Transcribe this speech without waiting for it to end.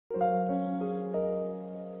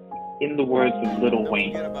In the words of Lil Don't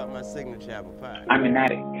Wayne, forget about my signature apple pie. I'm an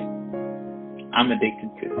addict. I'm addicted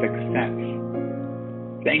to success.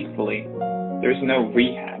 Thankfully, there's no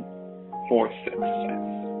rehab for success.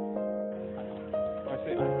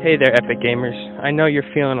 Hey there, Epic Gamers. I know you're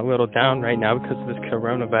feeling a little down right now because of this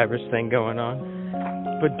coronavirus thing going on.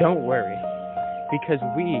 But don't worry, because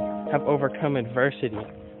we have overcome adversity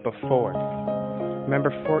before. Remember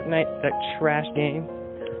Fortnite, that trash game?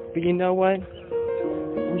 But you know what?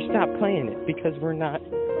 We stopped playing it because we're not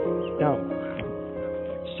dumb.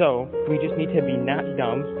 So, we just need to be not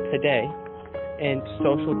dumb today and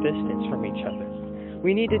social distance from each other.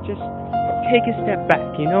 We need to just take a step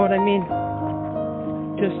back, you know what I mean?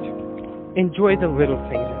 Just enjoy the little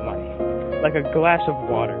things in life, like a glass of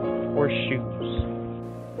water or shoes.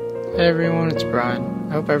 Hey everyone, it's Brian.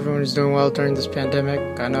 I hope everyone is doing well during this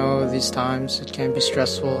pandemic. I know these times it can be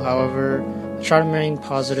stressful, however, I try to remain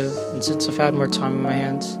positive, and since I've had more time on my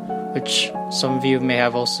hands, which some of you may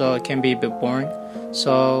have also, it can be a bit boring,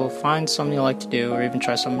 so find something you like to do or even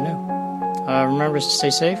try something new. Remember to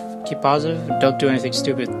stay safe, keep positive, and don't do anything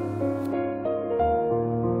stupid.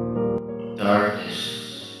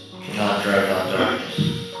 Darkness cannot drive out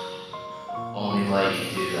darkness. Only light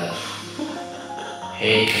can do that.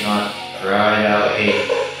 Hate cannot drive out hate.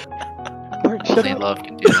 Only love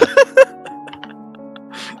can do that.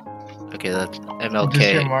 Okay, that's MLK Just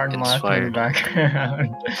hear Martin laughing in the inspired.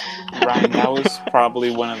 background. Ryan, that was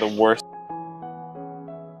probably one of the worst